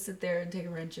wants to sit there and take a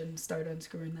wrench and start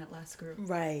unscrewing that last screw?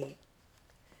 Right.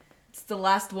 It's the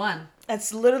last one.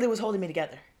 That's literally what's holding me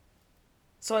together.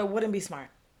 So it wouldn't be smart.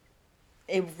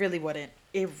 It really wouldn't.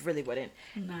 It really wouldn't.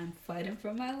 And I'm fighting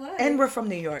for my life. And we're from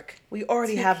New York. We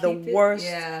already have the worst,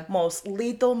 most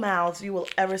lethal mouths you will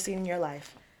ever see in your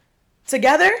life.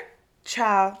 Together,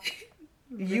 child,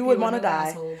 you would want to die.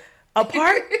 Asshole.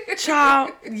 Apart,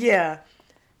 child, yeah.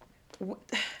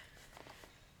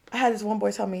 I had this one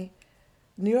boy tell me,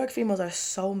 New York females are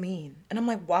so mean. And I'm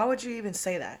like, why would you even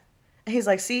say that? And he's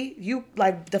like, see,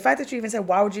 the fact that you even said,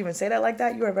 why would you even say that like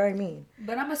that? You are very mean.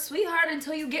 But I'm a sweetheart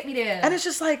until you get me there. And it's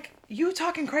just like, you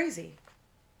talking crazy.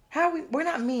 We're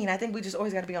not mean. I think we just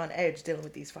always got to be on edge dealing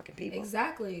with these fucking people.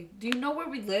 Exactly. Do you know where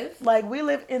we live? Like, we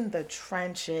live in the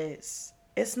trenches.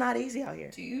 It's not easy out here.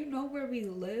 Do you know where we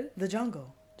live? The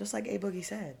jungle, just like A Boogie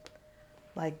said.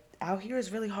 Like, out here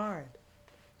is really hard.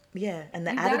 Yeah, and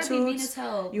the You attitudes, gotta be mean as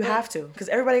hell, you but- have to, because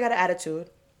everybody got an attitude.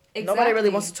 Exactly. Nobody really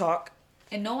wants to talk.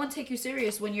 And no one take you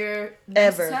serious when you're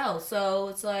nice Ever. as hell. So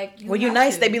it's like When you're have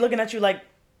nice, to. they be looking at you like,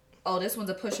 Oh, this one's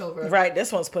a pushover. right,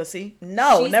 this one's pussy.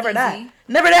 No, She's never that. easy.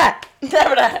 Never that.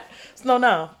 Never that.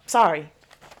 No. Sorry.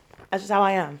 That's just how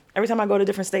I am. Every time I go to a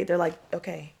different state, they're like,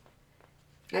 okay.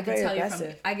 You're I can very tell aggressive.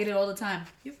 you I get it all the time.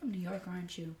 You're from New York,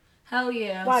 aren't you? Hell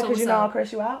yeah. Why? So Because you what's know I'll up?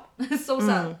 curse you out? So what's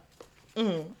up?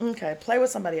 Okay, play with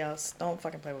somebody else. Don't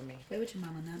fucking play with me. Play with your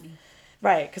mama, not me.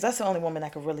 Right, because that's the only woman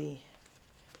that could really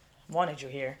wanted you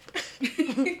here.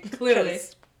 Clearly.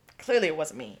 'Cause clearly it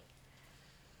wasn't me.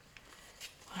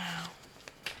 Wow.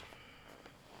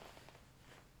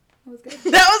 That was good.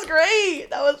 That was great.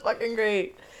 That was fucking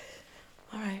great.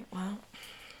 All right, well.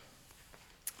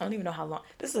 I don't even know how long.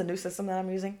 This is a new system that I'm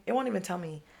using. It won't even tell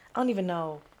me. I don't even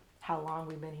know how long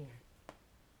we've been here.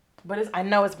 But I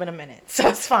know it's been a minute, so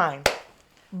it's fine.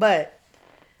 But,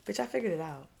 bitch, I figured it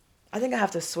out. I think I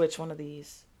have to switch one of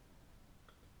these.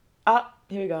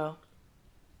 Here we go.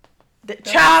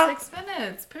 Ciao. 6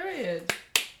 minutes, period.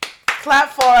 Clap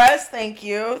for us. Thank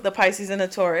you. The Pisces and the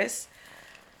Taurus.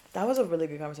 That was a really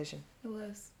good conversation. It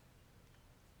was.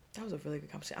 That was a really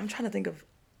good conversation. I'm trying to think of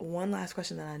one last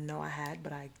question that I know I had,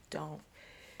 but I don't.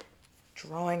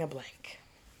 Drawing a blank.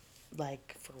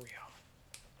 Like, for real.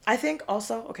 I think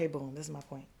also, okay, boom, this is my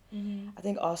point. Mm-hmm. I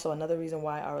think also another reason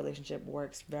why our relationship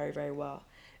works very, very well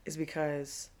is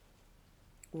because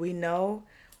we know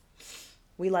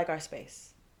we like our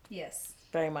space. Yes.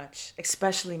 Very much.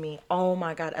 Especially me. Oh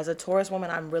my God. As a Taurus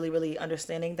woman, I'm really, really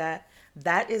understanding that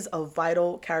that is a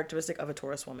vital characteristic of a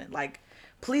Taurus woman. Like,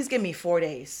 please give me 4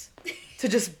 days to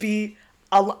just be,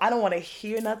 I don't want to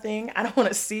hear nothing. I don't want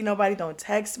to see nobody. Don't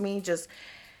text me. Just,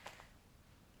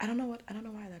 I don't know why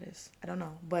that is. I don't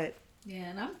know. But. Yeah,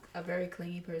 and I'm a very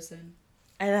clingy person.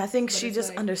 And I think But she it's just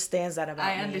like, understands that about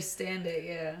me. I understand it,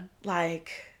 yeah.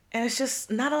 Like, and it's just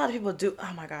not a lot of people do.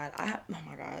 Oh my God,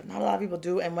 not a lot of people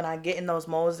do. And when I get in those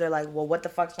modes, they're like, "Well, what the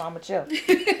fuck's wrong with you?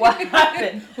 What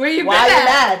happened? Where you Why been you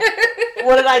at?" mad?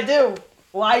 What did I do?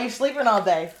 Why are you sleeping all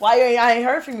day? I ain't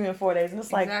heard from you in 4 days?" And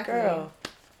it's like, Exactly. girl,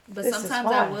 But this is sometimes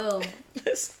why. I will.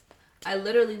 I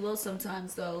literally will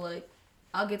sometimes though. Like,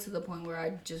 I'll get to the point where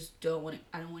I just don't want to.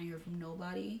 I don't want to hear from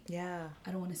nobody. Yeah.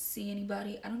 I don't want to see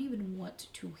anybody. I don't even want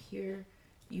to hear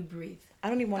you breathe. I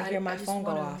don't even want to hear my I just phone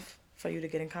go wanna- off for you to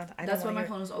get in contact. That's why my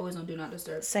phone is always on Do Not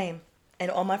Disturb. Same. And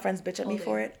all my friends bitch at me All day.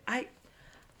 for it. I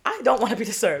don't want to be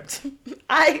disturbed.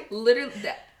 I Literally,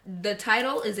 the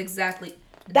title is exactly.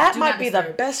 That Do might Not be the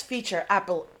Disturb. best feature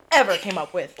Apple ever came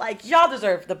up with. Like, y'all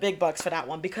deserve the big bucks for that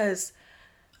one because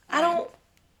I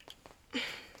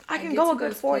can get go to a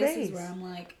good those 4 places days. Where I'm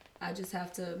like, I just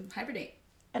have to hibernate.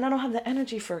 And I don't have the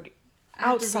energy for I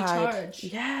have to outside. recharge.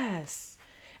 Yes.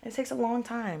 It takes a long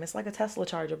time. It's like a Tesla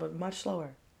charger, but much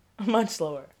slower. Much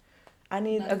slower. I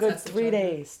need Not a a good Tesla 3 charger.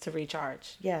 days to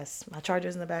recharge. Yes, my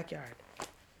charger's in the backyard.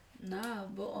 Nah,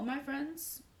 but all my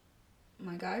friends,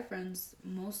 my guy friends,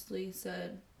 mostly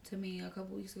said to me a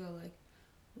couple weeks ago, like,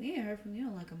 we ain't heard from you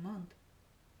in like a month.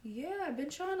 Yeah, I've been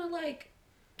trying to like.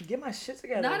 Get my shit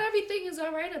together. Not everything is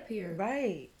alright up here.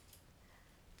 Right.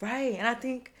 And I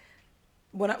think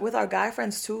with our guy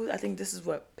friends too, I think this is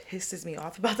what pisses me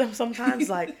off about them sometimes.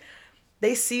 Like,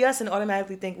 they see us and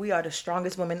automatically think we are the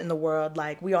strongest women in the world.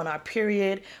 Like, we on our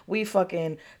period. We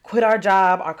fucking quit our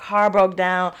job. Our car broke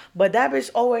down. But that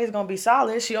bitch always gonna be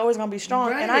solid. She always gonna be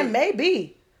strong. And I Right. may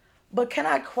be. But can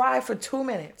I cry for 2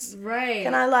 minutes? Right.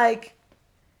 Can I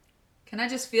Can I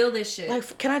just feel this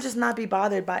shit? can I just not be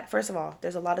bothered by, first of all,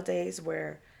 there's a lot of days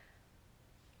where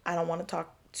I don't want to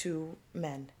talk to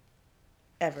men.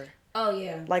 Ever. Oh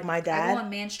yeah. Like my I dad. go on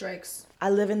man strikes. I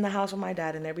live in the house with my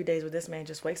dad, and every day is where this man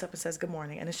just wakes up and says good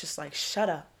morning, and it's just like, shut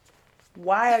up.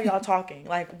 Why are y'all talking?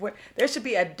 Like, there should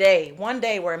be one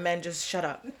day where men just shut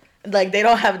up. Like, they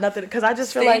don't have nothing, because I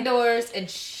just feel Stay like, indoors and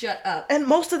shut up. and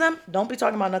most of them don't be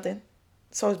talking about nothing.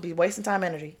 So it's be wasting time,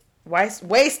 energy.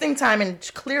 Wasting time and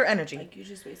clear energy. Like, you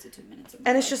just wasted 2 minutes. Of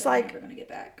And my it's life just that I'm like- never gonna get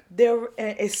back.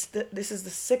 This is the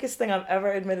sickest thing I've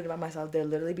ever admitted about myself. There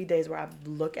literally be days where I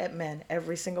look at men,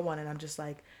 every single one, and I'm just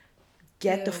like,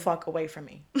 get the Ew. fuck away from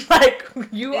me. Like,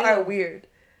 you are Ew. weird.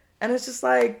 And it's just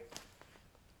like,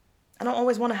 I don't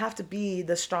always want to have to be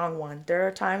the strong one. There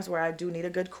are times where I do need a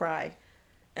good cry,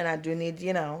 and I do need,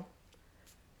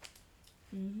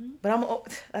 Mm-hmm.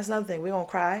 But that's another thing. We're gonna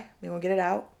cry, we're gonna get it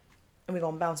out, and we're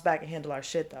gonna bounce back and handle our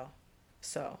shit though.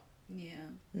 So Yeah.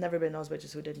 never been those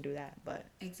bitches who didn't do that, but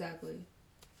Exactly.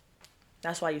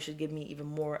 that's why you should give me even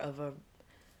more of a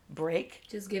break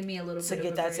Just give me a little to bit get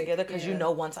of a that break. together, because Yeah. you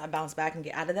know once I bounce back and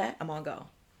get out of that, I'm on go.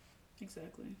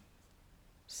 Exactly.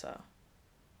 So,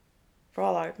 for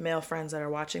all our male friends that are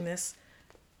watching this,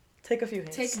 take a few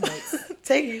hints. Take notes.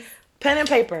 Take pen and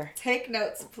paper. Take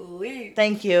notes, please.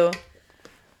 Thank you.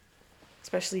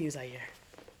 Especially you, Zaire.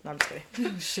 No, I'm just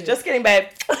kidding. Oh, shit. Just kidding, babe.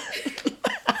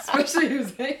 Especially you,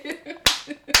 Zaire.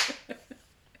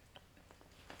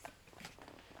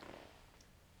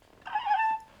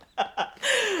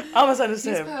 I almost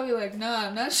understood He's him. probably like,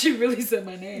 nah, not she really said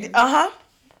my name. Uh-huh.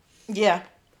 Yeah.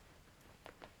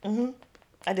 Mm-hmm.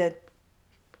 I did.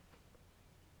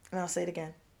 And I'll say it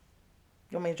again.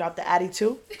 You want me to drop the Addy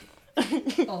too?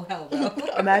 Oh, hell no.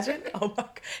 Imagine. Oh my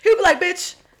God. He'll be like,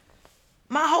 bitch,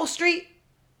 my whole street?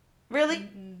 Really?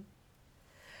 Mm-mm.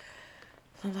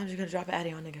 Sometimes you gotta drop an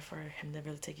Addy on a nigga for him to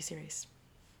really take you serious.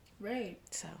 Right.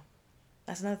 So,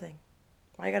 that's another thing.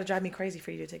 Why you gotta drive me crazy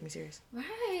for you to take me serious?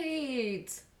 Right.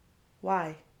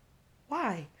 Why?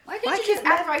 Why? Why can't you just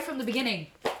act right from the beginning?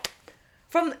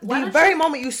 From Why the don't very you-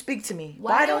 moment you speak to me,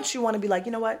 Why why don't- don't you want to be like,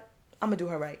 you know what? I'm gonna do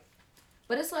her right.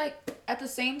 But it's like, at the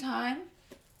same time,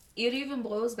 it even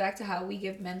boils back to how we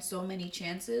give men so many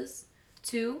chances,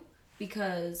 too,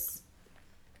 because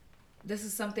this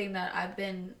is something that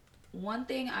one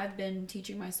thing I've been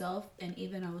teaching myself, and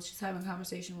even I was just having a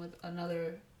conversation with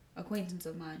another acquaintance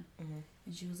of mine, and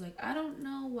she was like, I don't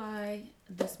know why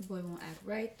this boy won't act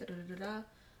right, da-da-da-da-da.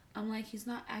 I'm like, he's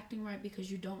not acting right because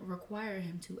you don't require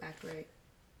him to act right.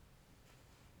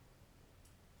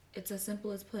 It's as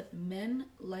simple as put. Men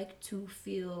like to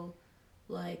feel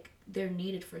like they're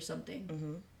needed for something.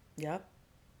 Mm-hmm. Yep.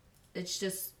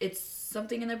 It's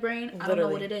something in their brain. I don't know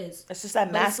what it is. It's just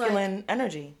that But it's masculine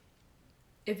energy.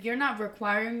 If you're not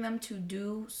requiring them to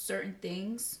do certain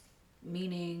things,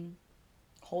 meaning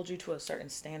Hold you to a certain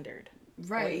standard.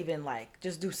 right. Or even like,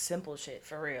 just do simple shit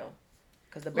for real.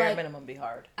 Because the bare Like- minimum be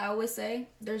hard. I always say,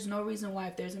 there's no reason why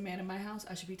if there's a man in my house,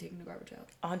 I should be taking the garbage out.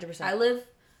 100%.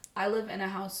 I live in a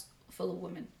house full of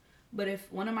women. But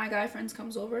if one of my guy friends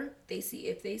comes over,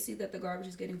 if they see that the garbage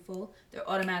is getting full, they're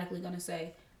automatically gonna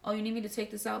say, "Oh, you need me to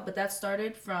take this out?" But that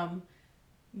started from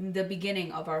the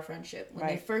beginning of our friendship when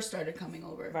they Right. first started coming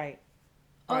over. Right.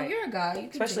 Oh, Right. you're a guy. You can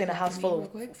Especially take in a that house for me full real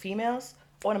of quick. females.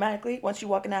 Automatically, once you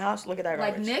walk in that house, look at that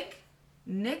Like garbage.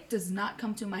 Nick does not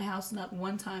come to my house not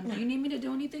one time. Do you need me to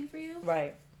do anything for you?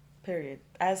 Right. Period.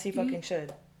 As he fucking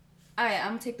should. I'm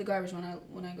gonna take the garbage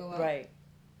when I go out. Right.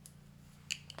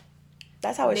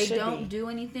 That's how it They should don't be. do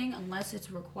anything unless it's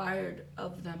required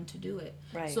of them to do it.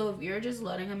 Right. So if you're just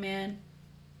letting a man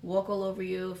walk all over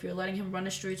you, if you're letting him run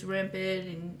the streets rampant,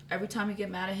 and every time you get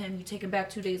mad at him, you take him back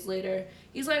 2 days later,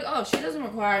 he's like, oh, she doesn't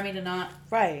require me to not.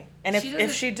 Right. And if She if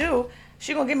doesn't- she do,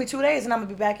 she gonna give me 2 days and I'm gonna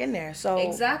be back in there. So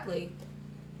Exactly.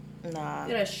 nah.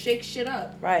 You gotta shake shit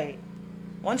up. Right.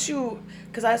 Once you,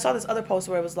 because I saw this other post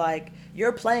where it was like,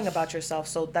 you're playing about yourself,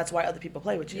 so that's why other people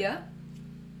play with you. Yeah.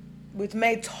 Which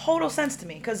made total sense to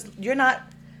me, because you're not,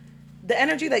 the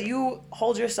energy that you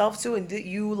hold yourself to and that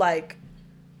you like,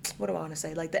 what do I want to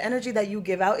say? Like the energy that you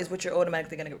give out is what you're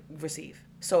automatically going to receive.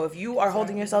 So if you are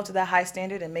holding yourself to that high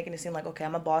standard and making it seem like, okay,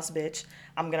 I'm a boss bitch,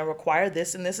 I'm going to require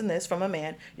this and this and this from a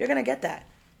man, you're going to get that.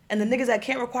 And the niggas that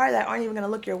can't require that aren't even going to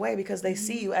look your way because they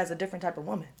see you as a different type of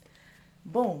woman.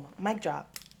 Boom. Mic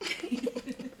drop.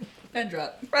 Pen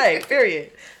drop. Right.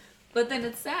 Period. But then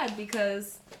it's sad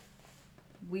because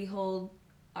we hold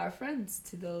our friends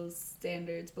to those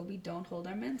standards, but we don't hold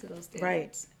our men to those standards.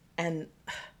 Right. And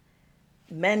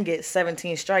men get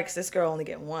 17 strikes. This girl only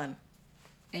get 1.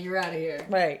 And you're out of here.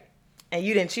 Right. And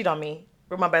you didn't cheat on me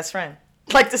with my best friend.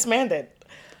 Like this man did.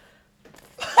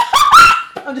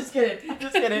 I'm just kidding.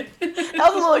 Just kidding. That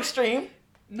was a little extreme.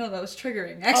 No, that was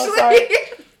triggering, actually.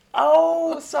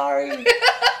 Oh, sorry.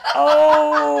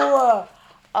 Oh, sorry.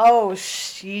 Oh,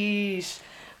 sheesh.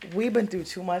 We've been through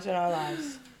too much in our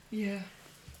lives. Yeah.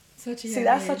 Such a See, young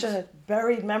that's age. such a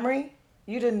buried memory.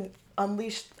 You didn't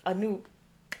unleash a new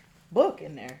book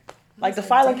in there. Like the like,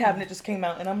 filing damn. cabinet just came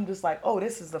out and I'm just like, oh,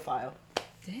 this is the file.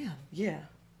 Damn, Yeah.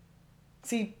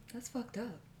 See, that's fucked up.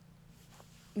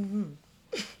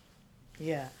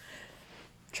 yeah.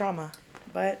 Trauma.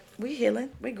 But we healing.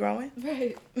 We growing.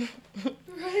 Right.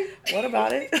 Right. What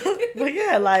about it? But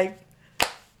yeah, like,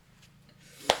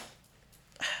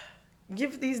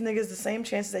 give these niggas the same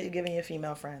chances that you're giving your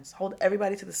female friends. Hold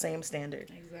everybody to the same standard.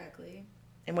 Exactly.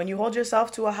 And when you hold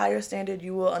yourself to a higher standard,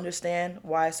 you will understand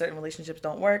why certain relationships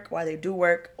don't work, why they do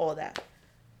work, all that.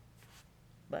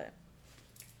 But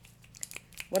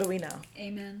what do we know?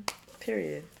 Amen.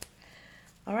 Period.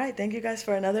 All right. Thank you guys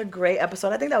for another great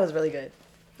episode. I think that was really good.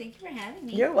 Thank you for having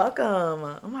me. You're welcome.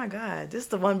 Oh my God. This is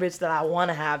the one bitch that I want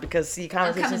to have because see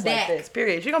conversations like this.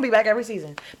 Period. She's going to be back every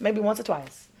season. Maybe once or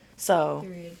twice. So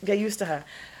get used to her.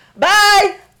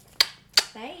 Bye.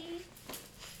 Bye.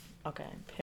 Okay.